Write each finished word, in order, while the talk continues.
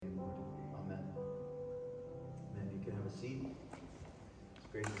seat. It's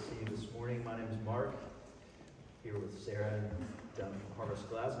great to see you this morning. My name is Mark, here with Sarah down from Harvest,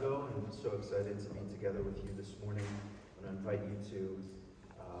 Glasgow, and I'm so excited to be together with you this morning. I'm going to invite you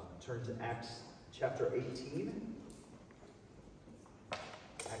to turn to Acts chapter 18.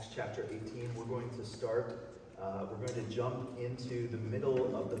 Acts chapter 18, we're going to start, we're going to jump into the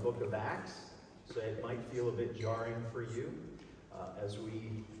middle of the book of Acts, so it might feel a bit jarring for you as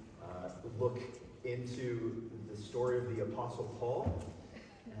we look into the story of the Apostle Paul.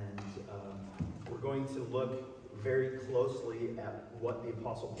 And we're going to look very closely at what the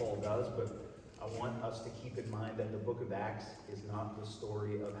Apostle Paul does, but I want us to keep in mind that the book of Acts is not the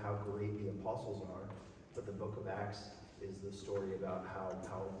story of how great the apostles are, but the book of Acts is the story about how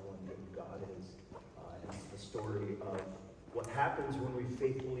powerful and good God is. It's the story of what happens when we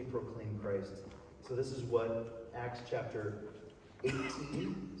faithfully proclaim Christ. So this is what Acts chapter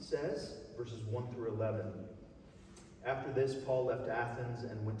 18 says, verses 1 through 11. After this, Paul left Athens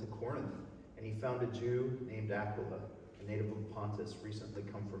and went to Corinth, and he found a Jew named Aquila, a native of Pontus, recently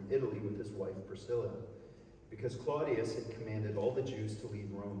come from Italy with his wife Priscilla, because Claudius had commanded all the Jews to leave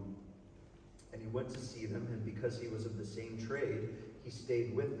Rome. And he went to see them, and because he was of the same trade, he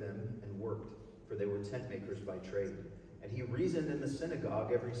stayed with them and worked, for they were tent makers by trade. And he reasoned in the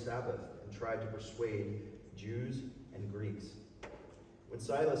synagogue every Sabbath and tried to persuade Jews and Greeks. When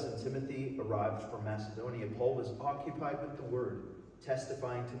Silas and Timothy arrived from Macedonia, Paul was occupied with the word,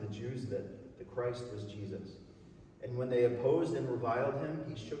 testifying to the Jews that the Christ was Jesus. And when they opposed and reviled him,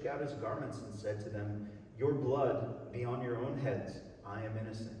 he shook out his garments and said to them, "Your blood be on your own heads. I am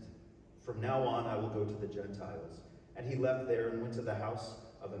innocent. From now on I will go to the Gentiles." And he left there and went to the house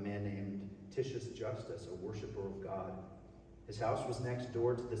of a man named Titius Justus, a worshiper of God. His house was next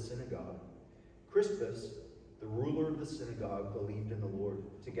door to the synagogue. Crispus, the ruler of the synagogue, believed in the Lord,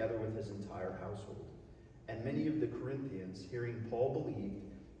 together with his entire household. And many of the Corinthians, hearing Paul, believed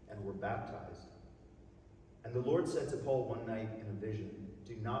and were baptized. And the Lord said to Paul one night in a vision,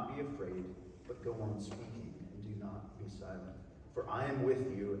 "Do not be afraid, but go on speaking, and do not be silent. For I am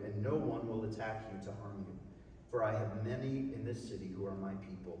with you, and no one will attack you to harm you. For I have many in this city who are my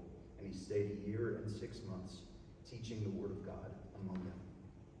people." And he stayed 1 year and 6 months, teaching the word of God among them.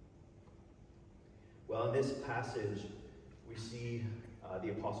 Well, in this passage, we see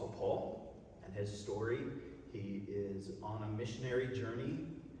the Apostle Paul and his story. He is on a missionary journey.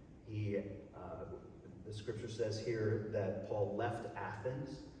 The scripture says here that Paul left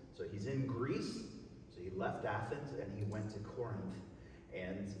Athens. So he's in Greece. So he left Athens and he went to Corinth.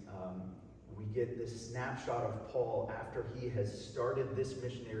 And we get this snapshot of Paul after he has started this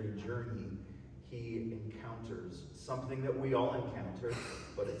missionary journey. He encounters something that we all encounter,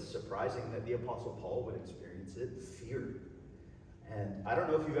 but it's surprising that the Apostle Paul would experience it: fear. And I don't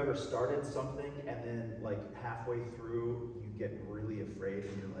know if you've ever started something and then like halfway through you get really afraid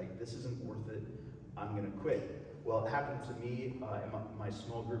and you're like, this isn't worth it, I'm going to quit. Well, it happened to me in my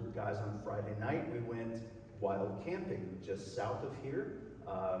small group of guys on Friday night. We went wild camping just south of here,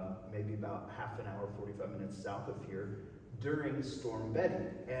 maybe about half an hour, 45 minutes south of here, during Storm Betty.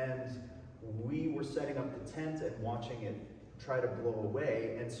 And we were setting up the tent and watching it try to blow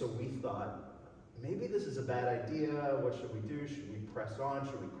away, and so we thought, maybe this is a bad idea. What should we do? Should we press on?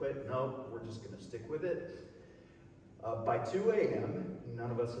 Should we quit? No, we're just going to stick with it. By 2 a.m.,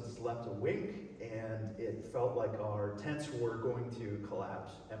 none of us had slept a wink, and it felt like our tents were going to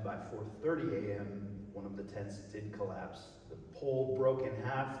collapse. And by 4:30 a.m., one of the tents did collapse. The pole broke in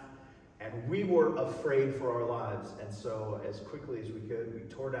half, and we were afraid for our lives. And so as quickly as we could, we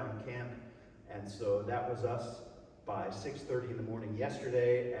tore down camp. And so that was us by 6:30 in the morning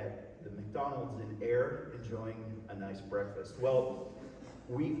yesterday at the McDonald's in Ayr, enjoying a nice breakfast. Well,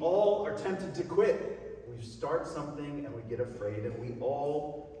 we all are tempted to quit. We start something and we get afraid, and we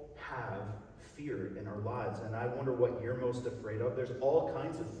all have fear in our lives. And I wonder what you're most afraid of. There's all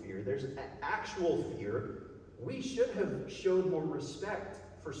kinds of fear. There's actual fear. We should have showed more respect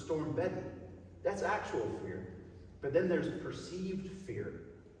for Storm Betty. That's actual fear. But then there's perceived fear.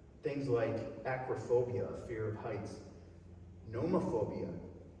 Things like acrophobia, fear of heights, nomophobia,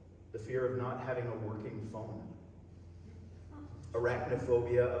 the fear of not having a working phone.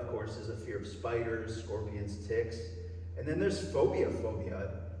 Arachnophobia, of course, is a fear of spiders, scorpions, ticks. And then there's phobia,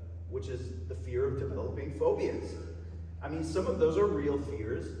 which is the fear of developing phobias. I mean, some of those are real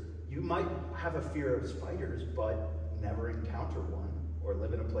fears. You might have a fear of spiders, but never encounter one or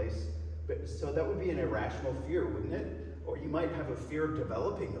live in a place. So that would be an irrational fear, wouldn't it? Or you might have a fear of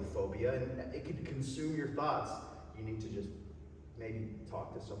developing a phobia, and it could consume your thoughts. You need to just maybe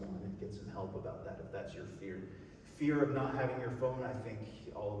talk to someone and get some help about that if that's your fear. Fear of not having your phone, I think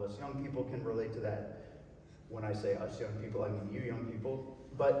all of us young people can relate to that. When I say us young people, I mean you young people.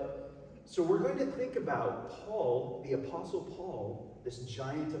 But so we're going to think about Paul, the Apostle Paul, this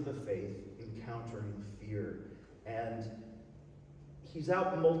giant of the faith, encountering fear. And he's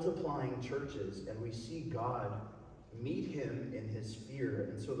out multiplying churches, and we see God meet him in his fear.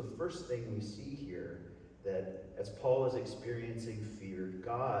 And so the first thing we see here, that as Paul is experiencing fear,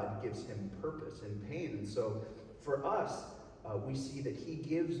 God gives him purpose in pain. And so for us, we see that he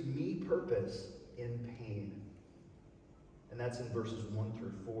gives me purpose in pain. And that's in verses 1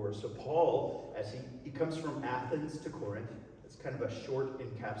 through 4. So Paul, as he comes from Athens to Corinth, it's kind of a short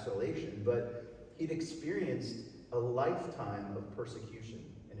encapsulation, but he'd experienced a lifetime of persecution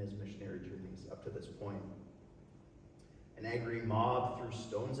in his missionary journeys up to this point. An angry mob threw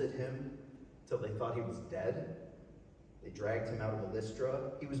stones at him till they thought he was dead. They dragged him out of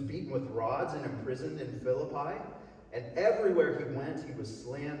Lystra. He was beaten with rods and imprisoned in Philippi. And everywhere he went, he was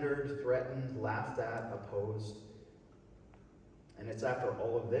slandered, threatened, laughed at, opposed. And it's after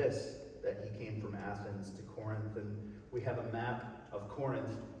all of this that he came from Athens to Corinth. And we have a map of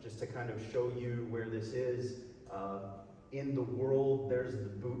Corinth just to kind of show you where this is. In the world, there's the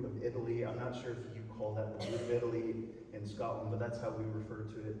boot of Italy. I'm not sure if you call that the boot of Italy in Scotland, but that's how we refer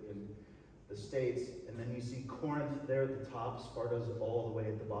to it in the States. And then you see Corinth there at the top. Sparta's all the way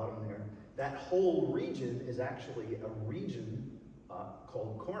at the bottom there. That whole region is actually a region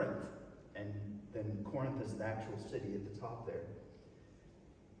called Corinth. And then Corinth is the actual city at the top there.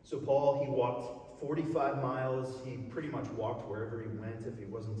 So Paul, he walked 45 miles. He pretty much walked wherever he went if he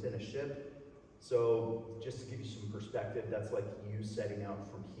wasn't in a ship. So just to give you some perspective, that's like you setting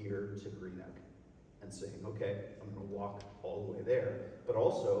out from here to Greenock and saying, okay, I'm going to walk all the way there. But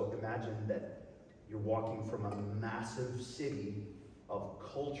also imagine that you're walking from a massive city of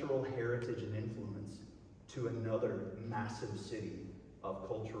cultural heritage and influence to another massive city of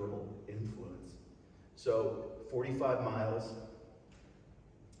cultural influence. So 45 miles.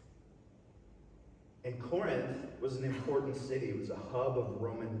 And Corinth was an important city. It was a hub of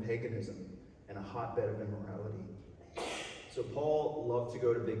Roman paganism and a hotbed of immorality. So Paul loved to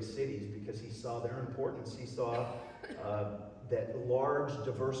go to big cities because he saw their importance. He saw that large,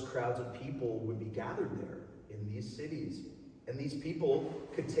 diverse crowds of people would be gathered there in these cities. And these people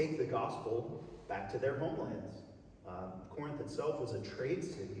could take the gospel back to their homelands. Corinth itself was a trade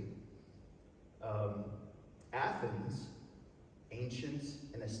city. Athens, ancient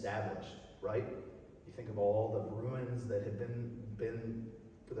and established, right? You think of all the ruins that had been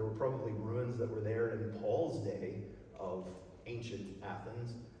there were probably ruins that were there in Paul's day of ancient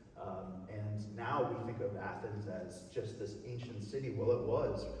Athens. And now we think of Athens as just this ancient city. Well, it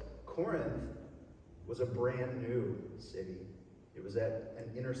was. Corinth was a brand new city. It was at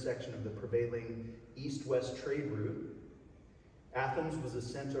an intersection of the prevailing east-west trade route. Athens was a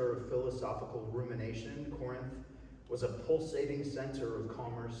center of philosophical rumination. Corinth was a pulsating center of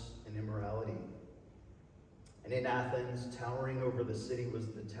commerce and immorality. And in Athens, towering over the city, was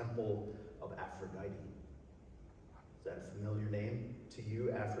the temple of Aphrodite. Is that a familiar name to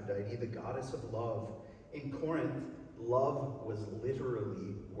you, Aphrodite, the goddess of love? In Corinth, love was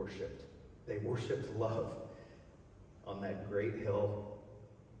literally worshipped. They worshipped love on that great hill.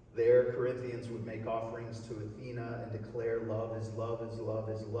 There, Corinthians would make offerings to Athena and declare love is love is love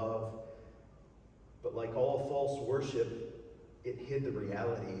is love. But like all false worship, it hid the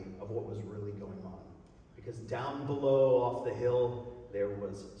reality of what was really going on. Because down below, off the hill, there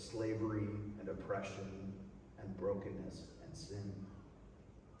was slavery and oppression and brokenness and sin.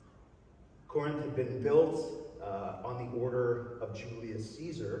 Corinth had been built on the order of Julius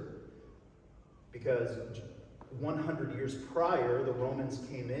Caesar because 100 years prior, the Romans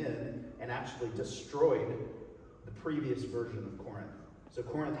came in and actually destroyed the previous version of Corinth. So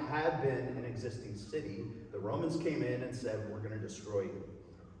Corinth had been an existing city. The Romans came in and said, we're going to destroy you.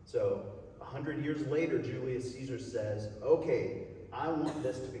 So 100 years later, Julius Caesar says, okay, I want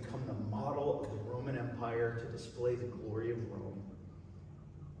this to become the model of the Roman Empire to display the glory of Rome.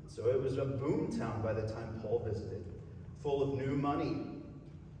 And so it was a boom town by the time Paul visited, full of new money.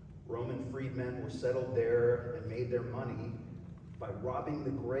 Roman freedmen were settled there and made their money by robbing the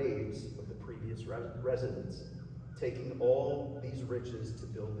graves of the previous residents, taking all these riches to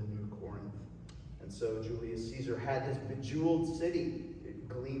build a new Corinth. And so Julius Caesar had his bejeweled city. It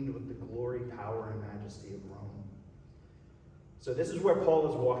gleamed with the glory, power, and majesty of Rome. So this is where Paul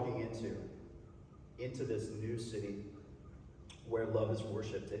is walking into this new city where love is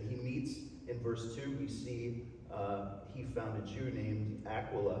worshipped. And he meets, in verse 2, we see he found a Jew named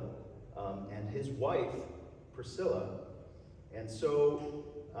Aquila and his wife, Priscilla. And so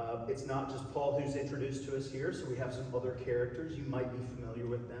it's not just Paul who's introduced to us here, so we have some other characters. You might be familiar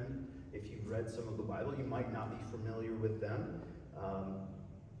with them if you've read some of the Bible, you might not be familiar with them.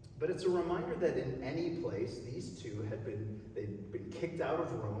 But it's a reminder that in any place, they'd been kicked out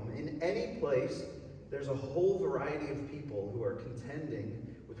of Rome. In any place, there's a whole variety of people who are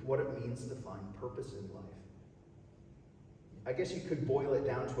contending with what it means to find purpose in life. I guess you could boil it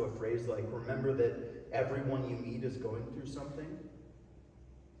down to a phrase like, remember that everyone you meet is going through something.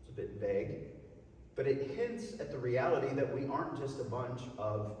 It's a bit vague, but it hints at the reality that we aren't just a bunch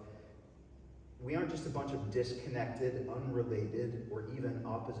of disconnected, unrelated, or even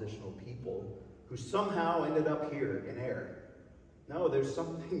oppositional people who somehow ended up here in air. No, there's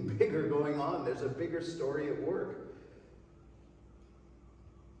something bigger going on. There's a bigger story at work.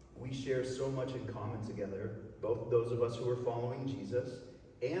 We share so much in common together, both those of us who are following Jesus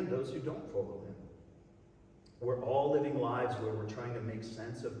and those who don't follow him. We're all living lives where we're trying to make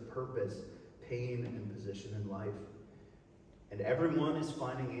sense of purpose, pain, and position in life. And everyone is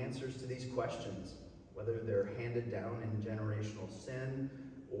finding answers to these questions, whether they're handed down in generational sin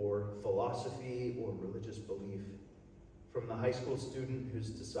or philosophy or religious belief. From the high school student who's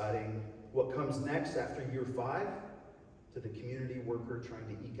deciding what comes next after year 5, to the community worker trying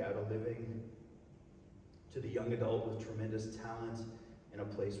to eke out a living, to the young adult with tremendous talent in a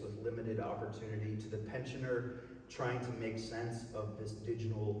place with limited opportunity, to the pensioner trying to make sense of this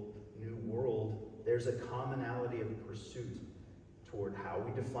digital new world, there's a commonality of pursuit toward how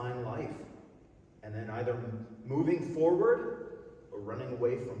we define life, and then either moving forward or running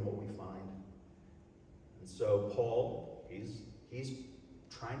away from what we find. And so Paul, he's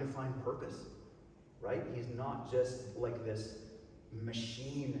trying to find purpose, right? He's not just like this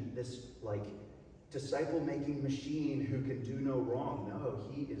machine, this like disciple-making machine who can do no wrong. No,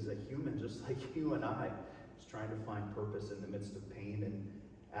 he is a human just like you and I. He's trying to find purpose in the midst of pain. And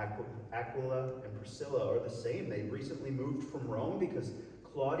Aquila and Priscilla are the same. They recently moved from Rome because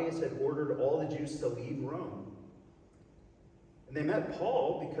Claudius had ordered all the Jews to leave Rome. And they met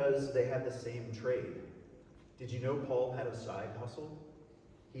Paul because they had the same trade. Did you know Paul had a side hustle?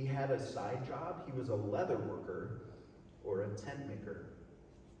 He had a side job. He was a leather worker or a tent maker.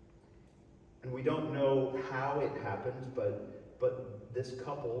 And we don't know how it happened, but this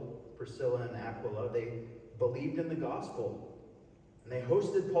couple, Priscilla and Aquila, they believed in the gospel. And they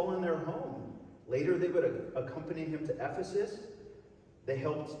hosted Paul in their home. Later, they would accompany him to Ephesus. They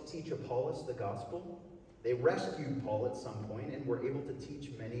helped teach Apollos the gospel. They rescued Paul at some point and were able to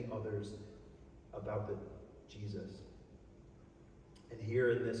teach many others about Jesus. And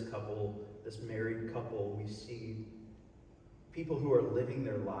here in this couple, this married couple, we see people who are living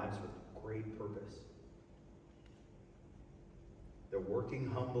their lives with great purpose. They're working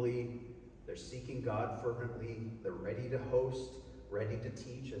humbly. They're seeking God fervently. They're ready to host, ready to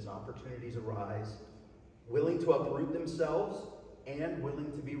teach as opportunities arise, willing to uproot themselves and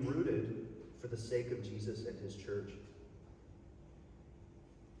willing to be rooted for the sake of Jesus and his church.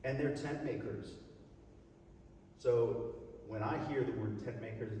 And they're tent makers. So when I hear the word tent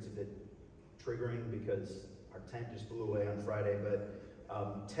makers, it's a bit triggering because our tent just blew away on Friday, but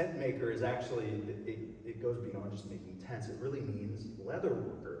tent maker is actually, it goes beyond just making tents. It really means leather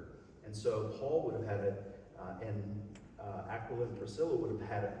worker. And so Paul would have had Aquila and Priscilla would have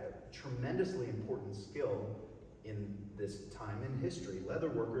had a tremendously important skill in this time in history. Leather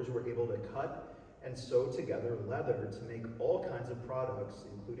workers were able to cut and sew together leather to make all kinds of products,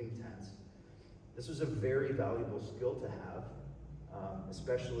 including tents. This was a very valuable skill to have,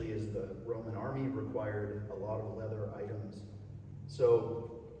 especially as the Roman army required a lot of leather items.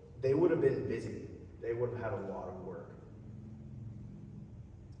 So they would have been busy. They would have had a lot of work.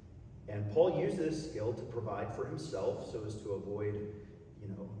 And Paul used this skill to provide for himself so as to avoid,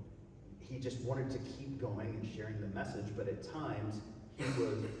 he just wanted to keep going and sharing the message, but at times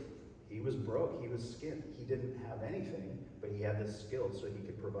he was broke, he was skint. He didn't have anything, but he had this skill so he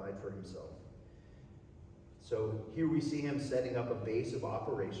could provide for himself. So here we see him setting up a base of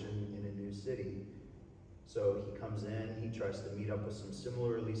operation in a new city. So he comes in, he tries to meet up with some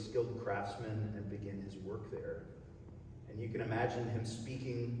similarly skilled craftsmen and begin his work there. And you can imagine him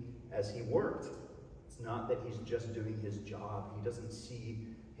speaking as he worked. It's not that he's just doing his job. He doesn't see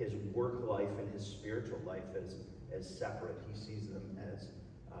his work life and his spiritual life as separate. He sees them as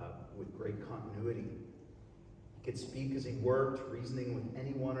with great continuity. He could speak as he worked, reasoning with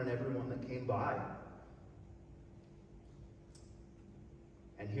anyone and everyone that came by.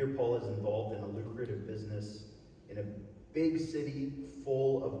 And here Paul is involved in a lucrative business in a big city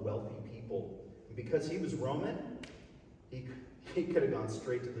full of wealthy people. And because he was Roman, he could have gone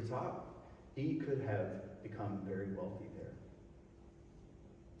straight to the top. He could have become very wealthy there.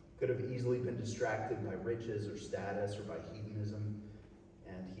 Could have easily been distracted by riches or status or by hedonism,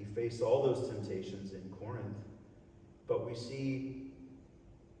 and he faced all those temptations in Corinth. But we see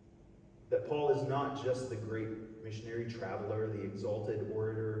that Paul is not just the great missionary traveler, the exalted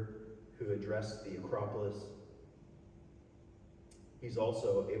orator who addressed the Acropolis. He's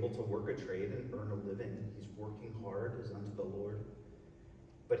also able to work a trade and earn a living. He's working hard as unto the Lord.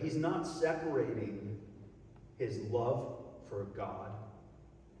 But he's not separating his love for God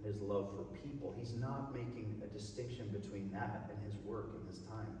and his love for people. He's not making a distinction between that and his work and his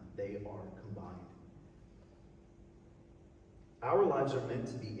time. They are combined. Our lives are meant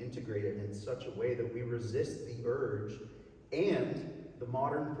to be integrated in such a way that we resist the urge and the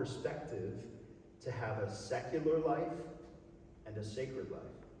modern perspective to have a secular life and a sacred life.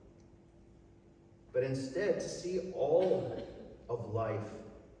 But instead, to see all of life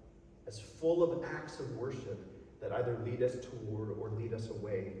as full of acts of worship that either lead us toward or lead us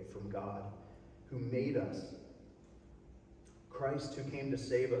away from God, who made us, Christ who came to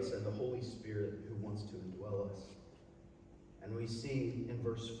save us, and the Holy Spirit who wants to indwell us. And we see in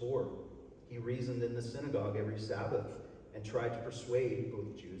verse 4, he reasoned in the synagogue every Sabbath and tried to persuade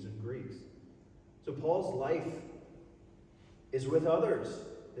both Jews and Greeks. So Paul's life is with others.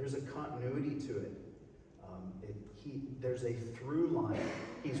 There's a continuity to it. There's a through line.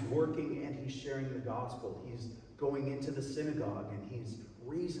 He's working and he's sharing the gospel. He's going into the synagogue and he's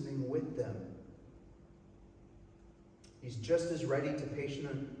reasoning with them. He's just as ready to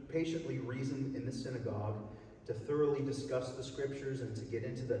patiently reason in the synagogue, to thoroughly discuss the scriptures and to get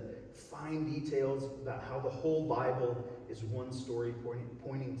into the fine details about how the whole Bible is one story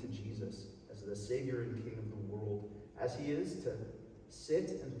pointing to Jesus as the Savior and King of the world, as he is to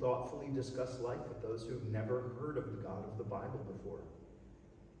sit and thoughtfully discuss life with those who've never heard of the God of the Bible before.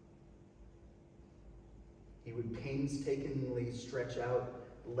 He would painstakingly stretch out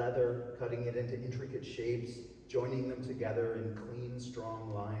leather, cutting it into intricate shapes, joining them together in clean,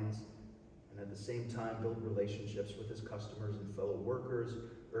 strong lines, and at the same time build relationships with his customers and fellow workers,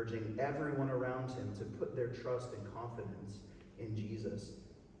 urging everyone around him to put their trust and confidence in Jesus.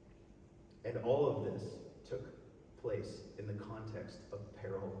 And all of this took place in the context of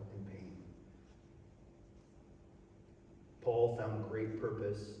peril and pain. Paul found great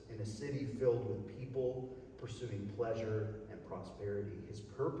purpose in a city filled with people pursuing pleasure and prosperity. His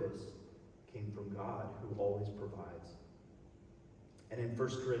purpose came from God, who always provides. And in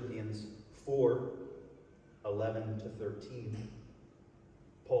 1 Corinthians 4:11-13,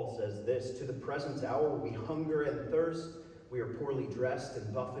 Paul says this: "To the present hour we hunger and thirst. We are poorly dressed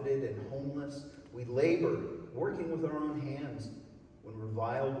and buffeted and homeless. We labor, working with our own hands. When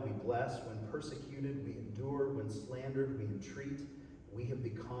reviled, we bless. When persecuted, we endure. When slandered, we entreat. We have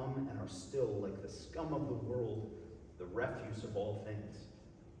become and are still like the scum of the world, the refuse of all things."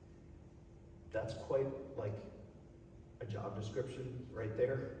 That's quite like a job description right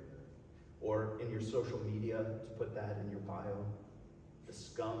there. Or in your social media, to put that in your bio. The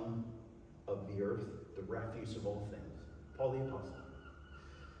scum of the earth, the refuse of all things. Paul the Apostle.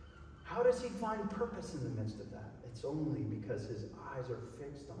 How does he find purpose in the midst of that? It's only because his eyes are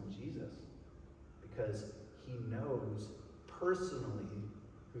fixed on Jesus. Because he knows personally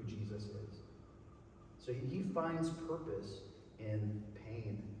who Jesus is. So he finds purpose in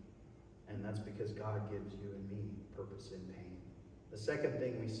pain. And that's because God gives you and me purpose in pain. The second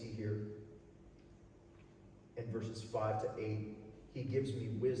thing we see here in verses 5-8, he gives me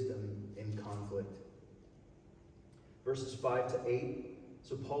wisdom in conflict. Verses 5-8,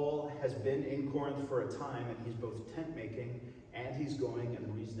 so Paul has been in Corinth for a time, and he's both tent making and he's going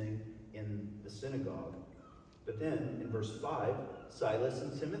and reasoning in the synagogue. But then in verse 5, Silas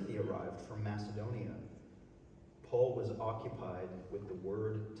and Timothy arrived from Macedonia. Paul was occupied with the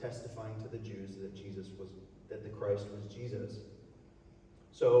word, testifying to the Jews that the Christ was Jesus.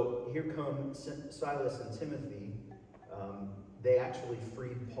 So here come Silas and Timothy. They actually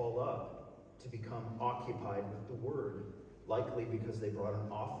freed Paul up to become occupied with the word, likely because they brought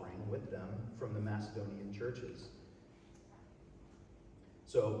an offering with them from the Macedonian churches.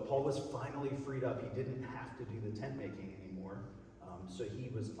 So Paul was finally freed up. He didn't have to do the tent making anymore. So he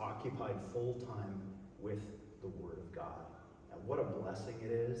was occupied full time with the Word of God. And what a blessing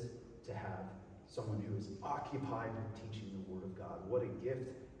it is to have someone who is occupied with teaching the Word of God. What a gift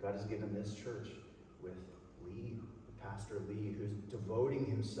God has given this church with Lee, Pastor Lee, who's devoting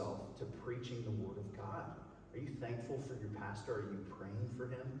himself to preaching the Word of God. Are you thankful for your pastor? Are you praying for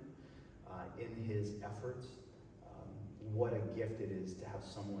him in his efforts? What a gift it is to have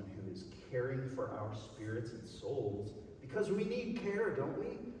someone who is caring for our spirits and souls, because we need care, don't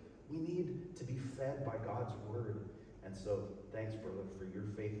we? We need to be fed by God's word. And so thanks, brother, for your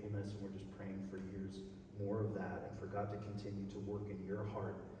faithfulness, and we're just praying for years more of that, and for God to continue to work in your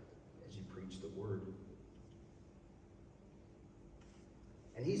heart preach the word.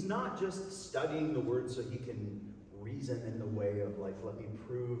 And he's not just studying the word so he can reason in the way of like, let me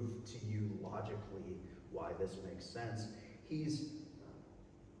prove to you logically why this makes sense. He's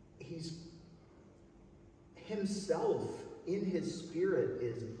himself in his spirit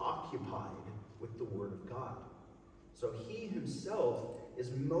is occupied with the word of God. So he himself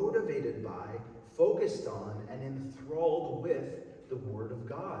is motivated by, focused on, and enthralled with the word of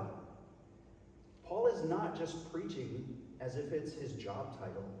God. Paul is not just preaching as if it's his job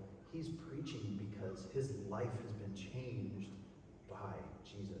title. He's preaching because his life has been changed by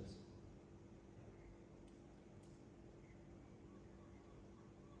Jesus.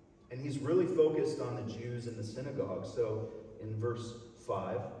 And he's really focused on the Jews in the synagogue. So in verse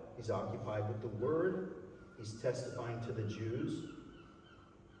 5, he's occupied with the word. He's testifying to the Jews.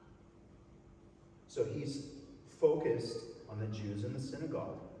 So he's focused on the Jews in the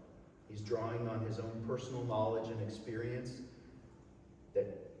synagogue. He's drawing on his own personal knowledge and experience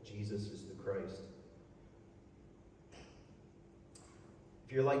that Jesus is the Christ.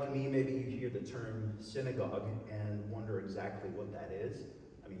 If you're like me, maybe you hear the term synagogue and wonder exactly what that is.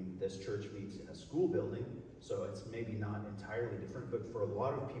 I mean, this church meets in a school building, so it's maybe not entirely different, but for a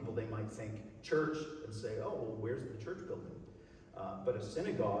lot of people, they might think church and say, oh, well, where's the church building? But a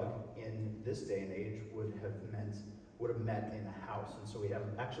synagogue in this day and age would have met in a house. And so we have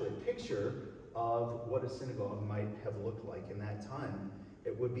actually a picture of what a synagogue might have looked like in that time.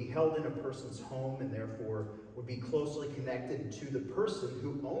 It would be held in a person's home and therefore would be closely connected to the person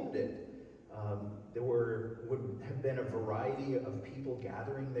who owned it. There would have been a variety of people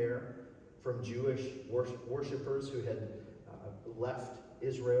gathering there, from Jewish worshipers who had left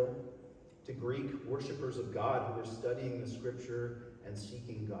Israel to Greek worshipers of God who were studying the scripture and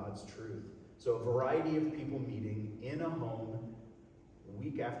seeking God's truth. So a variety of people meeting in a home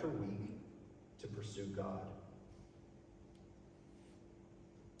week after week to pursue God.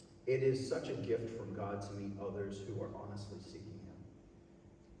 It is such a gift from God to meet others who are honestly seeking him.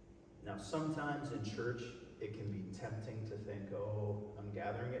 Now, sometimes in church, it can be tempting to think, oh, I'm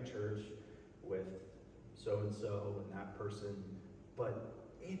gathering at church with so-and-so and that person. But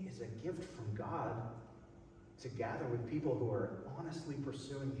it is a gift from God to gather with people who are honestly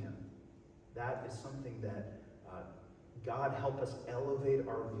pursuing him. That is something that God help us elevate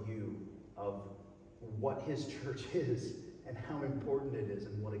our view of what his church is and how important it is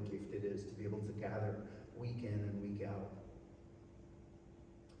and what a gift it is to be able to gather week in and week out.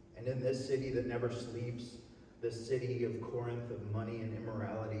 And in this city that never sleeps, this city of Corinth of money and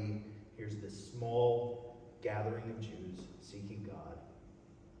immorality, here's this small gathering of Jews seeking God.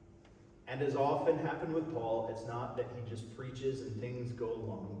 And as often happened with Paul, it's not that he just preaches and things go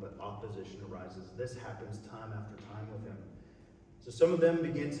along, but opposition arises. This happens time after time with him. So some of them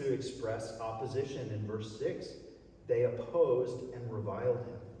begin to express opposition in verse 6. They opposed and reviled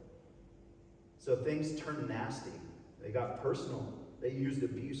him. So things turned nasty. They got personal. They used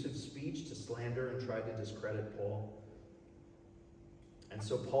abusive speech to slander and try to discredit Paul. And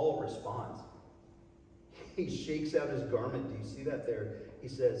so Paul responds. He shakes out his garment. Do you see that there? It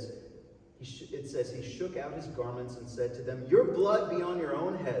says he shook out his garments and said to them, "Your blood be on your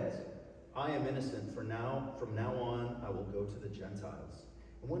own heads. I am innocent. From now on, I will go to the Gentiles."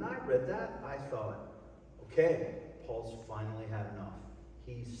 And when I read that, I thought, okay, Paul's finally had enough.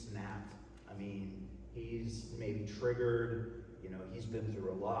 He snapped. I mean, he's maybe triggered. He's been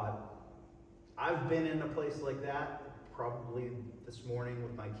through a lot. I've been in a place like that, probably this morning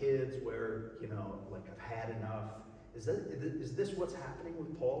with my kids, where, I've had enough. Is this what's happening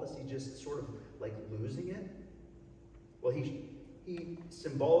with Paul? Is he just sort of like losing it? Well, he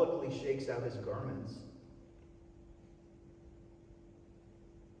symbolically shakes out his garments.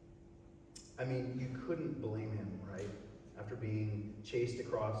 I mean, you couldn't blame him, right? After being chased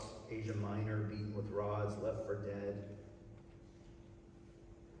across Asia Minor, beaten with rods, left for dead.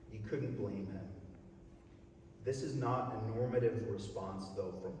 You couldn't blame him. This is not a normative response,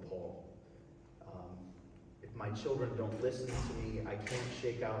 though, from Paul. If my children don't listen to me, I can't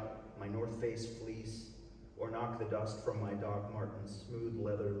shake out my North Face fleece or knock the dust from my Doc Martens smooth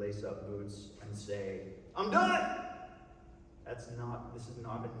leather lace-up boots and say, "I'm done!" This is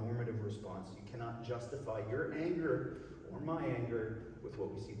not a normative response. You cannot justify your anger or my anger with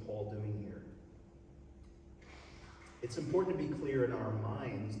what we see Paul doing here. It's important to be clear in our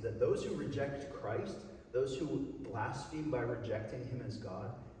minds that those who reject Christ, those who blaspheme by rejecting him as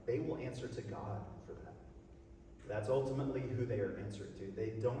God, they will answer to God for that. That's ultimately who they are answered to. They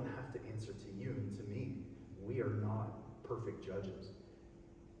don't have to answer to you and to me. We are not perfect judges.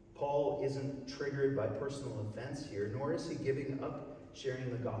 Paul isn't triggered by personal offense here, nor is he giving up sharing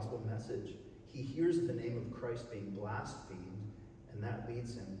the gospel message. He hears the name of Christ being blasphemed, and that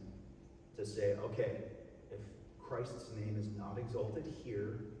leads him to say, okay, if Christ's name is not exalted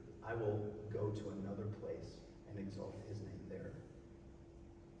here, I will go to another place and exalt his name there.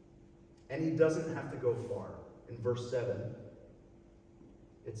 And he doesn't have to go far. In verse 7,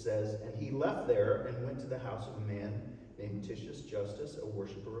 it says, and he left there and went to the house of a man named Titius Justus, a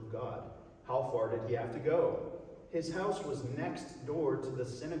worshiper of God. How far did he have to go? His house was next door to the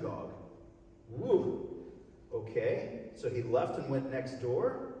synagogue. Woo! Okay, so he left and went next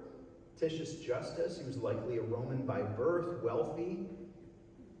door. Titius Justus, he was likely a Roman by birth, wealthy.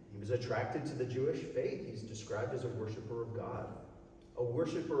 He was attracted to the Jewish faith. He's described as a worshiper of God. A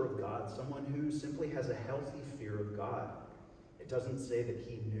worshiper of God, someone who simply has a healthy fear of God. It doesn't say that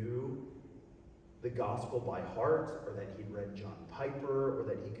he knew the gospel by heart, or that he read John Piper, or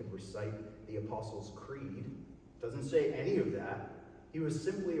that he could recite the Apostles' Creed. It doesn't say any of that. He was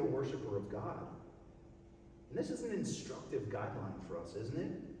simply a worshiper of God. And this is an instructive guideline for us, isn't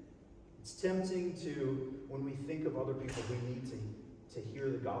it? It's tempting to, when we think of other people we need to hear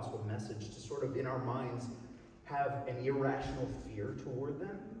the gospel message, to sort of in our minds have an irrational fear toward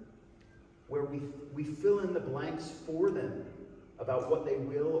them, where we fill in the blanks for them about what they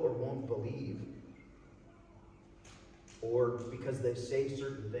will or won't believe, or because they say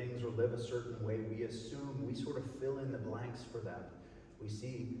certain things or live a certain way, we sort of fill in the blanks for them. We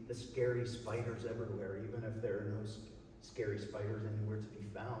see the scary spiders everywhere, even if there are no scary spiders anywhere to be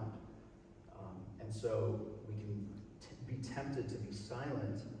found. And so we can be tempted to be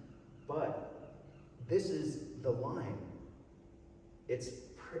silent, but this is the line. It's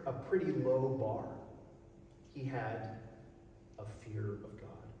a pretty low bar. He had a fear of God.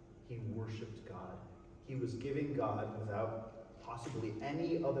 He worshiped God. He was giving God without possibly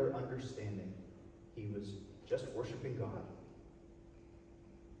any other understanding. He was just worshiping God.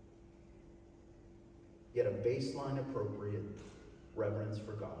 Yet a baseline appropriate reverence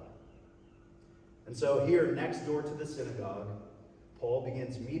for God. And so here, next door to the synagogue, Paul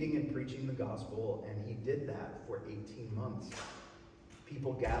begins meeting and preaching the gospel, and he did that for 18 months.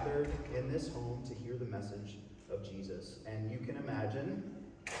 People gathered in this home to hear the message of Jesus. And you can imagine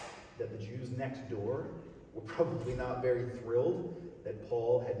that the Jews next door were probably not very thrilled that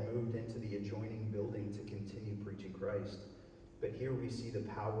Paul had moved into the adjoining building to continue preaching Christ. But here we see the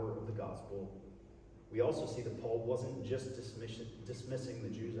power of the gospel. We also see that Paul wasn't just dismissing the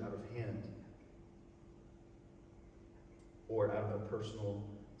Jews out of hand or out of a personal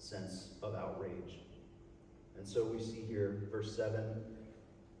sense of outrage. And so we see here, verse 7,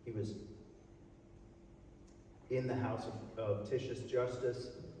 he was in the house of Titius Justus.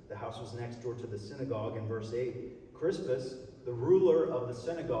 The house was next door to the synagogue. In verse 8, Crispus, the ruler of the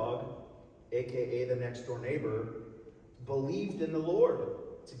synagogue, aka the next door neighbor, believed in the Lord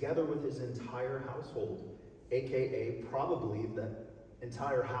together with his entire household, aka probably the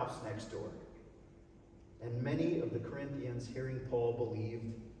entire house next door. And many of the Corinthians, hearing Paul,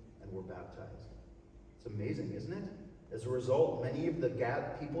 believed and were baptized. It's amazing, isn't it? As a result, many of the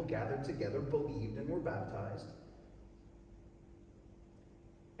people gathered together believed and were baptized.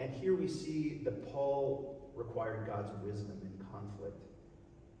 And here we see that Paul required God's wisdom in conflict.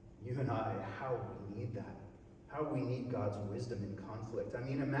 You and I, how we need that. How we need God's wisdom in conflict. I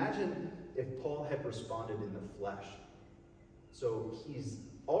mean, imagine if Paul had responded in the flesh. So he's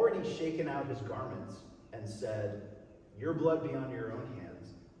already shaken out his garments and said, your blood be on your own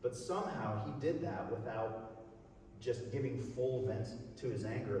hands. But somehow he did that without just giving full vent to his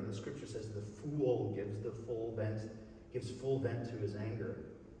anger. And the scripture says the fool gives full vent to his anger.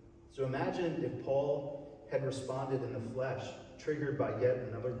 So imagine if Paul had responded in the flesh, triggered by yet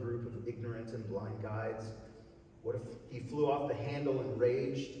another group of ignorant and blind guides. What if he flew off the handle and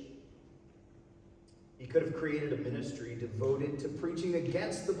raged? He could have created a ministry devoted to preaching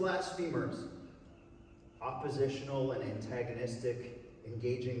against the blasphemers, oppositional and antagonistic,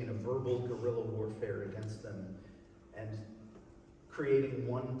 engaging in a verbal guerrilla warfare against them, and creating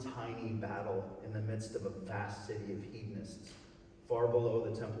one tiny battle in the midst of a vast city of hedonists, far below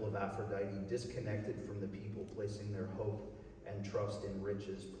the temple of Aphrodite, disconnected from the people, placing their hope and trust in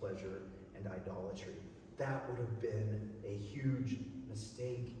riches, pleasure, and idolatry. That would have been a huge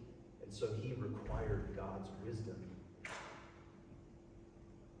mistake. And so he required God's wisdom.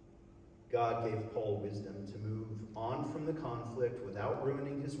 God gave Paul wisdom to move on from the conflict without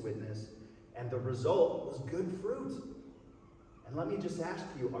ruining his witness, and the result was good fruit. And let me just ask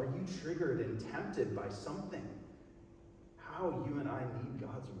you, are you triggered and tempted by something? How you and I need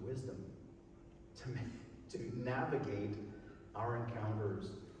God's wisdom to navigate our encounters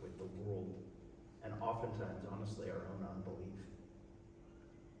with the world, and oftentimes, honestly, our own unbelief.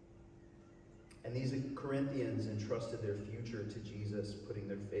 And these Corinthians entrusted their future to Jesus, putting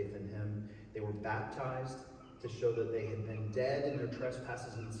their faith in him. They were baptized to show that they had been dead in their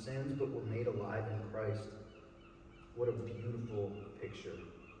trespasses and sins, but were made alive in Christ. What a beautiful picture.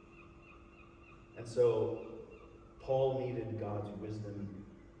 And so Paul needed God's wisdom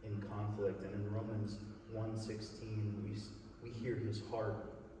in conflict. And in Romans 1:16, we hear his heart.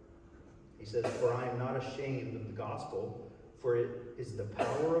 He says, "For I am not ashamed of the gospel, for it is the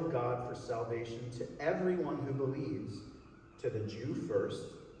power of God for salvation to everyone who believes, to the Jew first,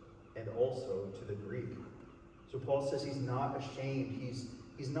 and also to the Greek." So Paul says he's not ashamed.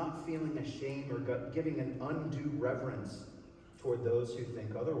 He's not feeling ashamed or giving an undue reverence toward those who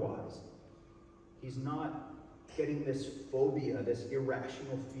think otherwise. He's not getting this phobia, this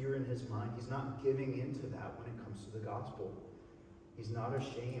irrational fear in his mind. He's not giving into that when it comes to the gospel. He's not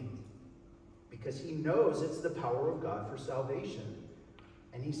ashamed because he knows it's the power of God for salvation.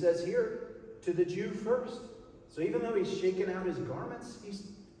 And he says here, to the Jew first. So even though he's shaken out his garments,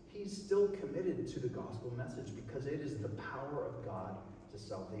 he's still committed to the gospel message because it is the power of God to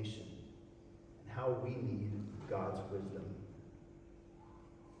salvation and how we need God's wisdom.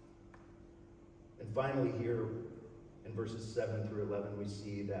 And finally here in verses 7 through 11, we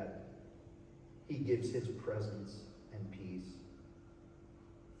see that he gives his presence and peace.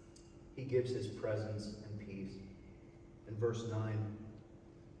 He gives his presence and peace. In verse 9,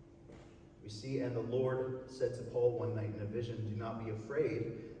 we see, "And the Lord said to Paul one night in a vision, 'Do not be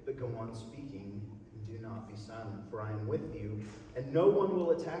afraid, but go on speaking, and do not be silent, for I am with you, and no one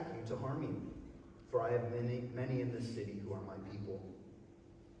will attack you to harm you. For I have many in this city who are my people.'"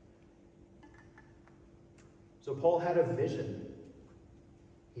 So Paul had a vision.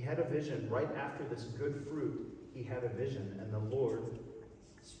 He had a vision right after this good fruit. He had a vision, and the Lord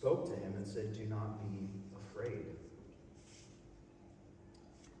spoke to him and said, "Do not be afraid."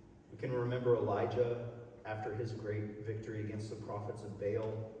 We can remember Elijah after his great victory against the prophets of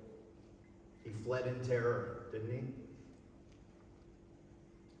Baal. He fled in terror, didn't he?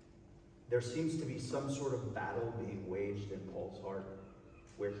 There seems to be some sort of battle being waged in Paul's heart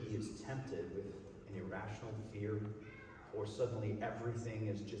where he is tempted with an irrational fear, or suddenly everything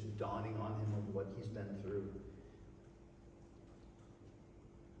is just dawning on him of what he's been through.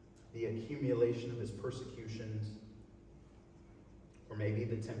 The accumulation of his persecutions, or maybe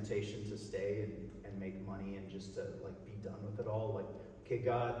the temptation to stay and make money and just to be done with it all. Okay,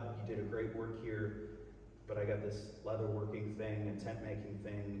 God, you did a great work here, but I got this leather working thing, a tent making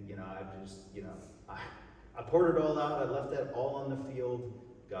thing. I poured it all out. I left that all on the field.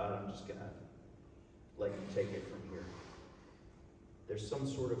 God, I'm just gonna let you take it from here. There's some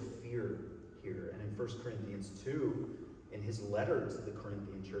sort of fear here. And in 1 Corinthians 2, in his letter to the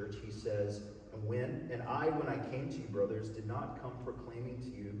Corinthian church, he says, when I came to you, brothers, did not come proclaiming to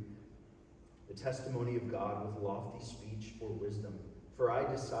you the testimony of God with lofty speech or wisdom. For I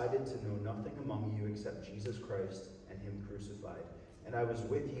decided to know nothing among you except Jesus Christ and him crucified. And I was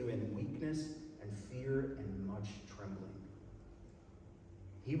with you in weakness and fear and much trembling.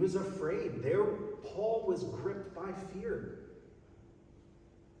 He was afraid. There, Paul was gripped by fear.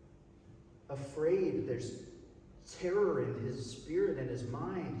 Afraid. There's terror in his spirit and his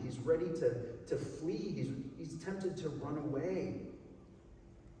mind. He's ready to flee. He's tempted to run away.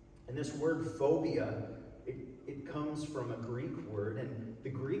 And this word phobia, it comes from a Greek word, and the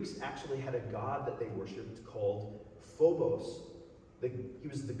Greeks actually had a god that they worshipped called Phobos. He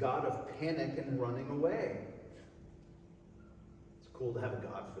was the god of panic and running away. It's cool to have a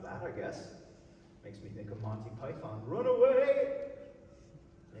god for that, I guess. Makes me think of Monty Python. Run away!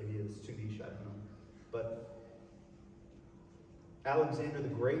 Maybe it's too niche, I don't know. But Alexander the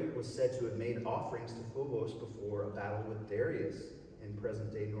Great was said to have made offerings to Phobos before a battle with Darius in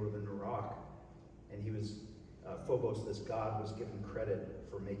present-day northern Iraq. And Phobos, this god, was given credit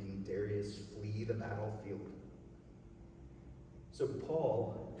for making Darius flee the battlefield. So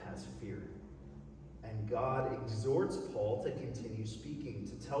Paul has fear. And God exhorts Paul to continue speaking,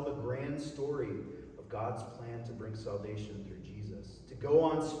 to tell the grand story of God's plan to bring salvation through Jesus. To go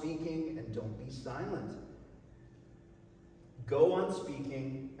on speaking and don't be silent. Go on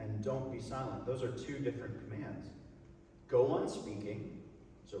speaking and don't be silent. Those are two different commands. Go on speaking,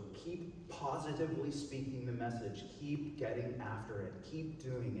 so keep positively speaking the message. Keep getting after it. Keep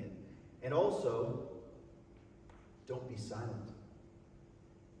doing it. And also, don't be silent.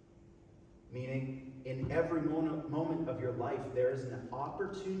 Meaning, in every moment of your life, there is an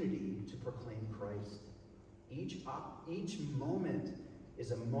opportunity to proclaim Christ. Each moment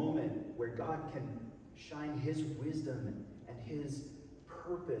is a moment where God can shine his wisdom and his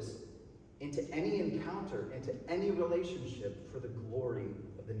purpose into any encounter, into any relationship for the glory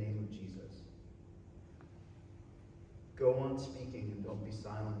of the name of Jesus. Go on speaking and don't be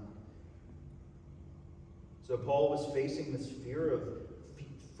silent. So Paul was facing this fear of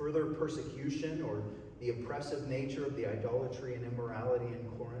further persecution or the oppressive nature of the idolatry and immorality in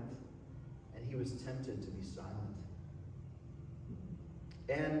Corinth, and he was tempted to be silent.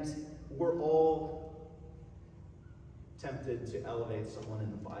 And we're all tempted to elevate someone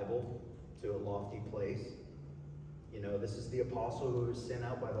in the Bible to a lofty place. You know, this is the apostle who was sent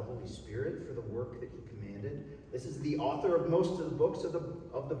out by the Holy Spirit for the work that he commanded. This is the author of most of the books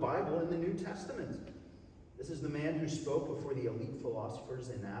of the Bible in the New Testament. This is the man who spoke before the elite philosophers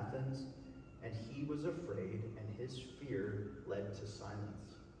in Athens, and he was afraid, and his fear led to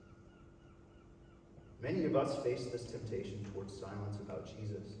silence. Many of us face this temptation towards silence about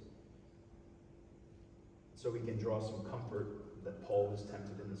Jesus. So we can draw some comfort that Paul was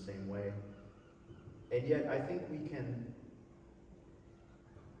tempted in the same way. And yet, I think we can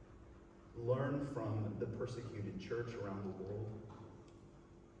learn from the persecuted church around the world.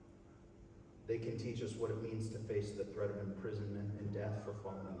 They can teach us what it means to face the threat of imprisonment and death for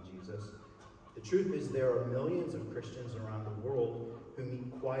following Jesus. The truth is, there are millions of Christians around the world who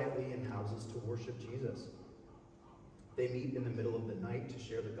meet quietly in houses to worship Jesus. They meet in the middle of the night to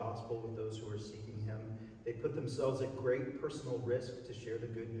share the gospel with those who are seeking him. They put themselves at great personal risk to share the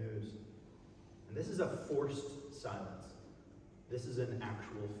good news. And this is a forced silence. This is an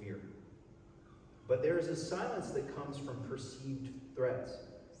actual fear. But there is a silence that comes from perceived threats,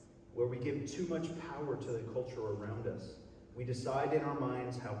 where we give too much power to the culture around us. We decide in our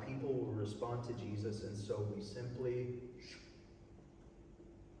minds how people will respond to Jesus, and so we simply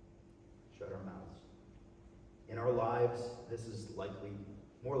shut our mouths. In our lives, this is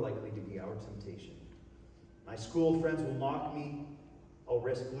more likely to be our temptation. My school friends will mock me. I'll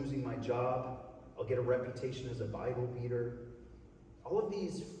risk losing my job. I'll get a reputation as a Bible beater. All of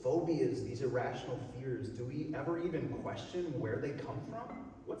these phobias, these irrational fears, do we ever even question where they come from?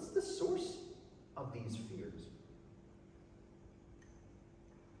 What's the source of these fears?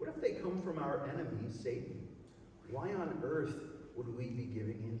 What if they come from our enemy, Satan? Why on earth would we be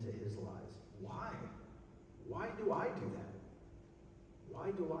giving in to his lies? Why? Why do I do that?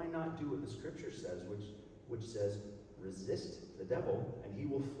 Why do I not do what the scripture says, which says, resist the devil and he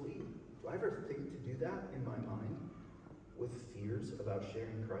will flee? Do I ever think to do that in my mind with fears about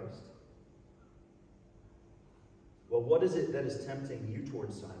sharing Christ? Well, what is it that is tempting you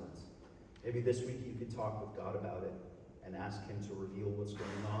towards silence? Maybe this week you could talk with God about it and ask him to reveal what's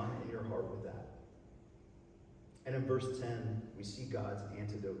going on in your heart with that. And in verse 10, we see God's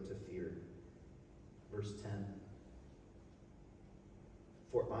antidote to fear. Verse 10.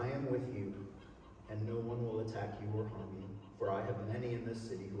 For I am with you, and no one will attack you or harm you, for I have many in this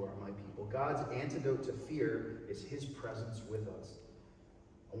city who are my people. God's antidote to fear is his presence with us.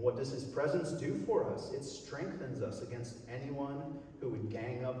 And what does his presence do for us? It strengthens us against anyone who would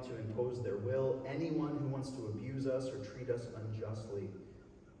gang up to impose their will, anyone who wants to abuse us or treat us unjustly.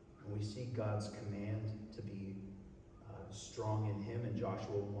 And we see God's command to be strong in him in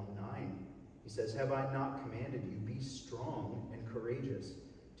Joshua 1:9. He says, have I not commanded you, be strong and courageous.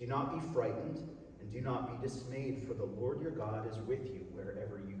 Do not be frightened and do not be dismayed, for the Lord your God is with you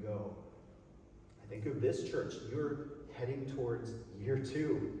wherever you go. I think of this church. You're heading towards year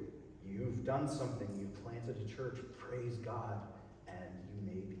 2. You've done something. You've planted a church. Praise God. And you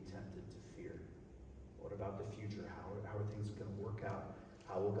may be tempted to fear. What about the future? How are things going to work out?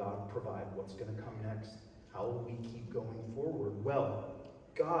 How will God provide? What's going to come next? How will we keep going forward? Well,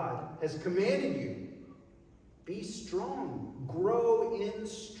 God has commanded you. Be strong. Grow in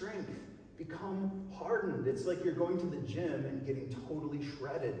strength. Become hardened. It's like you're going to the gym and getting totally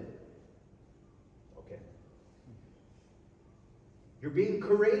shredded. Okay. You're being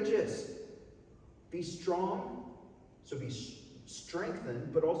courageous. Be strong. So be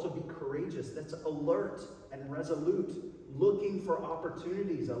strengthened, but also be courageous. That's alert and resolute. Looking for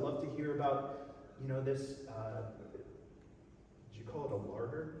opportunities. I love to hear about, this, did you call it a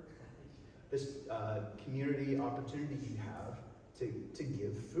larder? This community opportunity you have to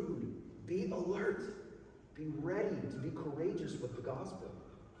give food. Be alert. Be ready to be courageous with the gospel.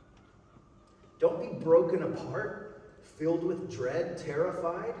 Don't be broken apart, filled with dread,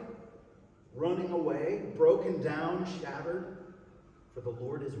 terrified, running away, broken down, shattered. For the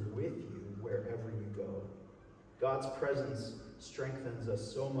Lord is with you wherever you go. God's presence strengthens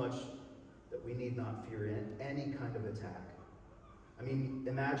us so much that we need not fear any kind of attack. I mean,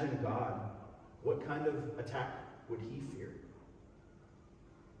 imagine God. What kind of attack would he fear?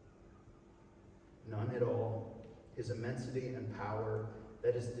 None at all. His immensity and power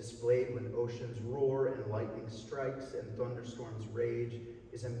that is displayed when oceans roar and lightning strikes and thunderstorms rage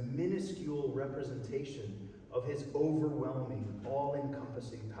is a minuscule representation of his overwhelming,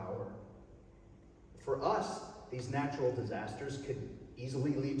 all-encompassing power. For us, these natural disasters could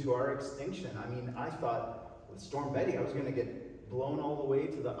easily lead to our extinction. I mean, I thought with Storm Betty, I was going to get blown all the way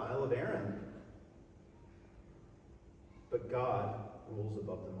to the Isle of Arran. But God rules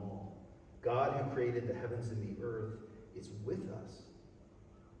above them all. God, who created the heavens and the earth, is with us.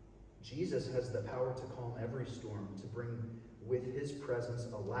 Jesus has the power to calm every storm, to bring with his presence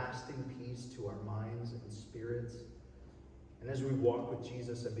a lasting peace to our minds and spirits. And as we walk with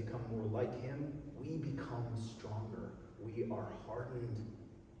Jesus and become more like him, we become stronger. We are hardened.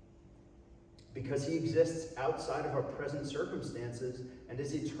 Because he exists outside of our present circumstances and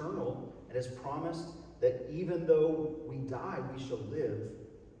is eternal and has promised that even though we die, we shall live.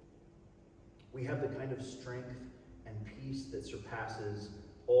 We have the kind of strength and peace that surpasses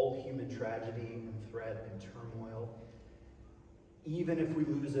all human tragedy and threat and turmoil. Even if we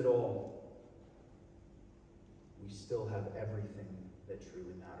lose it all, we still have everything that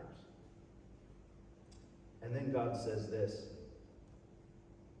truly matters. And then God says this,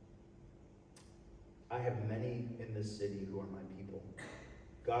 I have many in this city who are my people.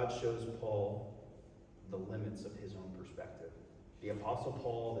 God shows Paul the limits of his own perspective. The Apostle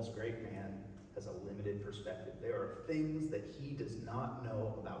Paul, this great man, has a limited perspective. There are things that he does not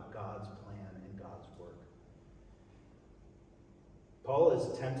know about God's plan and God's work. Paul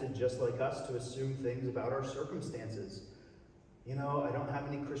is tempted, just like us, to assume things about our circumstances. You know, I don't have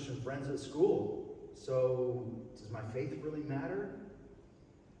any Christian friends at school, so does my faith really matter?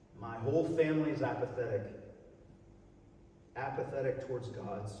 My whole family is apathetic towards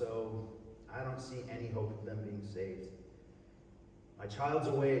God, so I don't see any hope of them being saved. My child's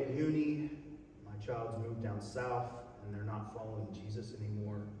away at uni, my child's moved down south, and they're not following Jesus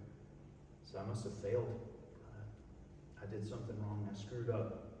anymore, so I must have failed. I did something wrong, I screwed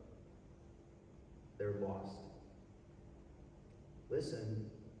up. They're lost. Listen,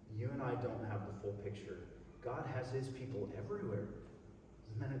 you and I don't have the full picture. God has his people everywhere.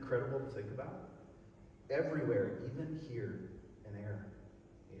 Isn't that incredible to think about? Everywhere, even here in air,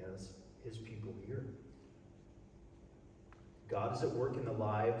 he has his people here. God is at work in the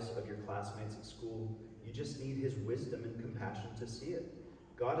lives of your classmates at school. You just need his wisdom and compassion to see it.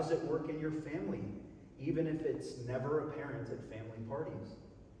 God is at work in your family, even if it's never apparent at family parties.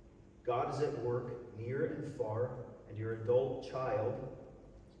 God is at work near and far, and your adult child,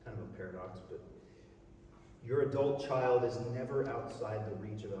 it's kind of a paradox, but your adult child is never outside the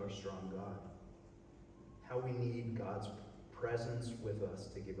reach of our strong God. How we need God's presence with us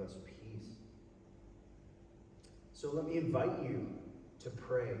to give us peace. So let me invite you to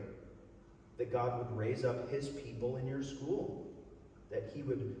pray that God would raise up his people in your school, that he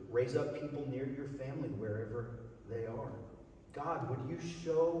would raise up people near your family, wherever they are. God, would you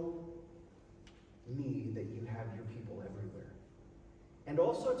show me that you have your people everywhere? And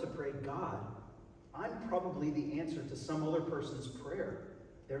also to pray, God, I'm probably the answer to some other person's prayer.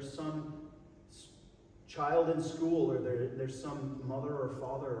 There's some child in school, or there's some mother or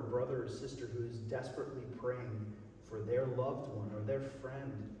father or brother or sister who is desperately praying for their loved one or their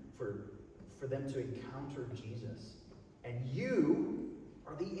friend, for them to encounter Jesus. And you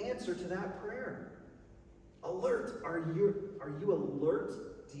are the answer to that prayer. Alert. Are you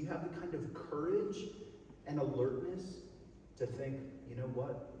alert? Do you have the kind of courage and alertness to think, you know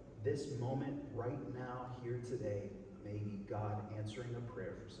what? This moment right now, here today, may be God answering a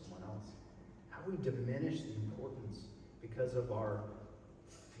prayer for someone else. How we diminish the importance because of our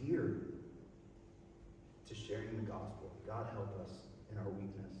fear to sharing the gospel. God help us in our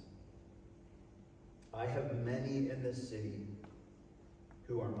weakness. I have many in this city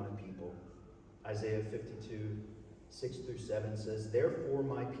who are my people. Isaiah 52, 6-7 says, therefore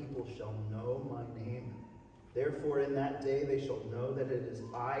my people shall know my name. Therefore in that day they shall know that it is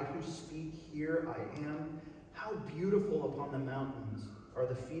I who speak. Here I am. How beautiful upon the mountains are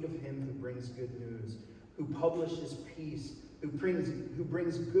the feet of him who brings good news, who publishes peace, who brings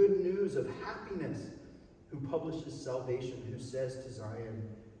good news of happiness, who publishes salvation, who says to Zion,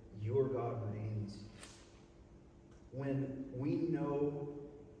 your God reigns. When we know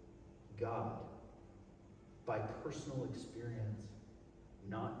God by personal experience,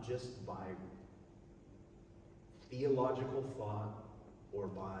 not just by theological thought or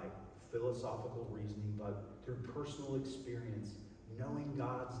by philosophical reasoning, but through personal experience, knowing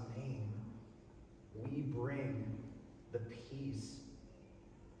God's name, we bring the peace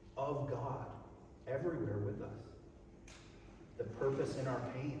of God everywhere with us. The purpose in our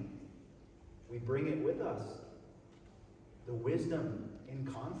pain, we bring it with us. The wisdom in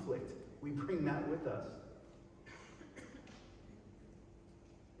conflict, we bring that with us.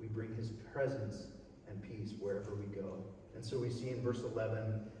 We bring his presence and peace wherever we go. And so we see in verse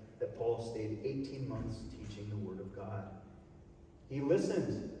 11 that Paul stayed 18 months teaching the Word of God. He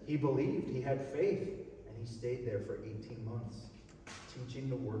listened, he believed, he had faith, and he stayed there for 18 months teaching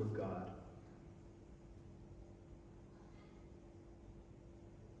the Word of God.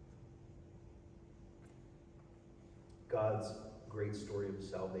 God's great story of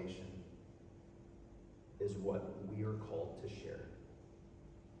salvation is what we are called to share.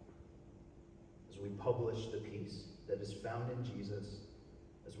 As we publish the peace that is found in Jesus,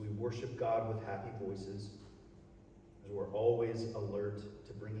 as we worship God with happy voices, as we're always alert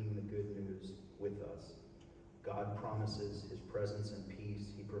to bringing the good news with us, God promises his presence and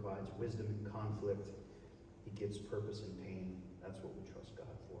peace. He provides wisdom in conflict. He gives purpose in pain. That's what we trust God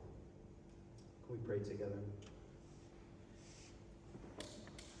for. Can we pray together?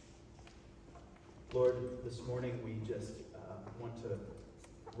 Lord, this morning we just want to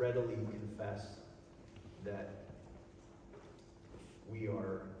readily confess that we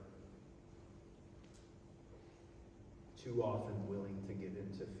are too often willing to give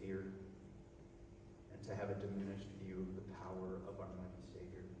into fear and to have a diminished view of the power of our mighty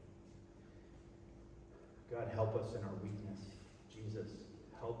Savior. God, help us in our weakness. Jesus,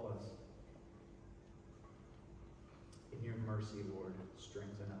 help us. In your mercy, Lord,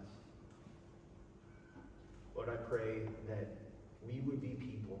 strengthen us. Lord, I pray that we would be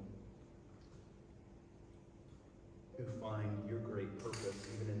people who find your great purpose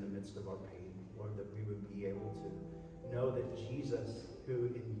even in the midst of our pain. Lord, that we would be able to know that Jesus, who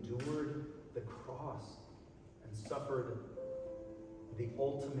endured the cross and suffered the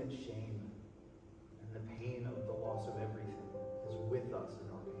ultimate shame and the pain of the loss of everything, is with us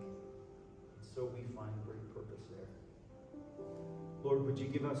in our pain. And so we find great purpose there. Lord, would you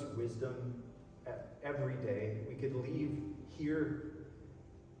give us wisdom every day? We could leave here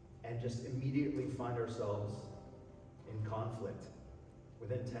and just immediately find ourselves in conflict.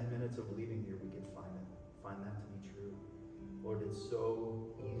 Within 10 minutes of leaving here, we could find that to be true. Lord, it's so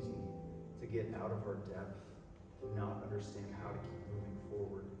easy to get out of our depth, to not understand how to keep moving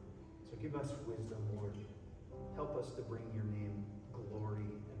forward. So give us wisdom, Lord. Help us to bring your name glory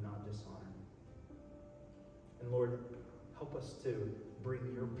and not dishonor. And Lord, help us to bring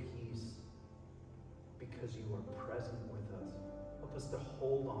your peace because you are present with us. Help us to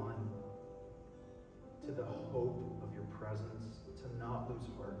hold on to the hope of your presence, to not lose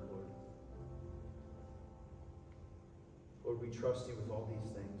heart, Lord. Lord, we trust you with all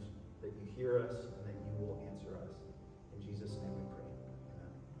these things, that you hear us and that you will answer us. In Jesus' name we pray.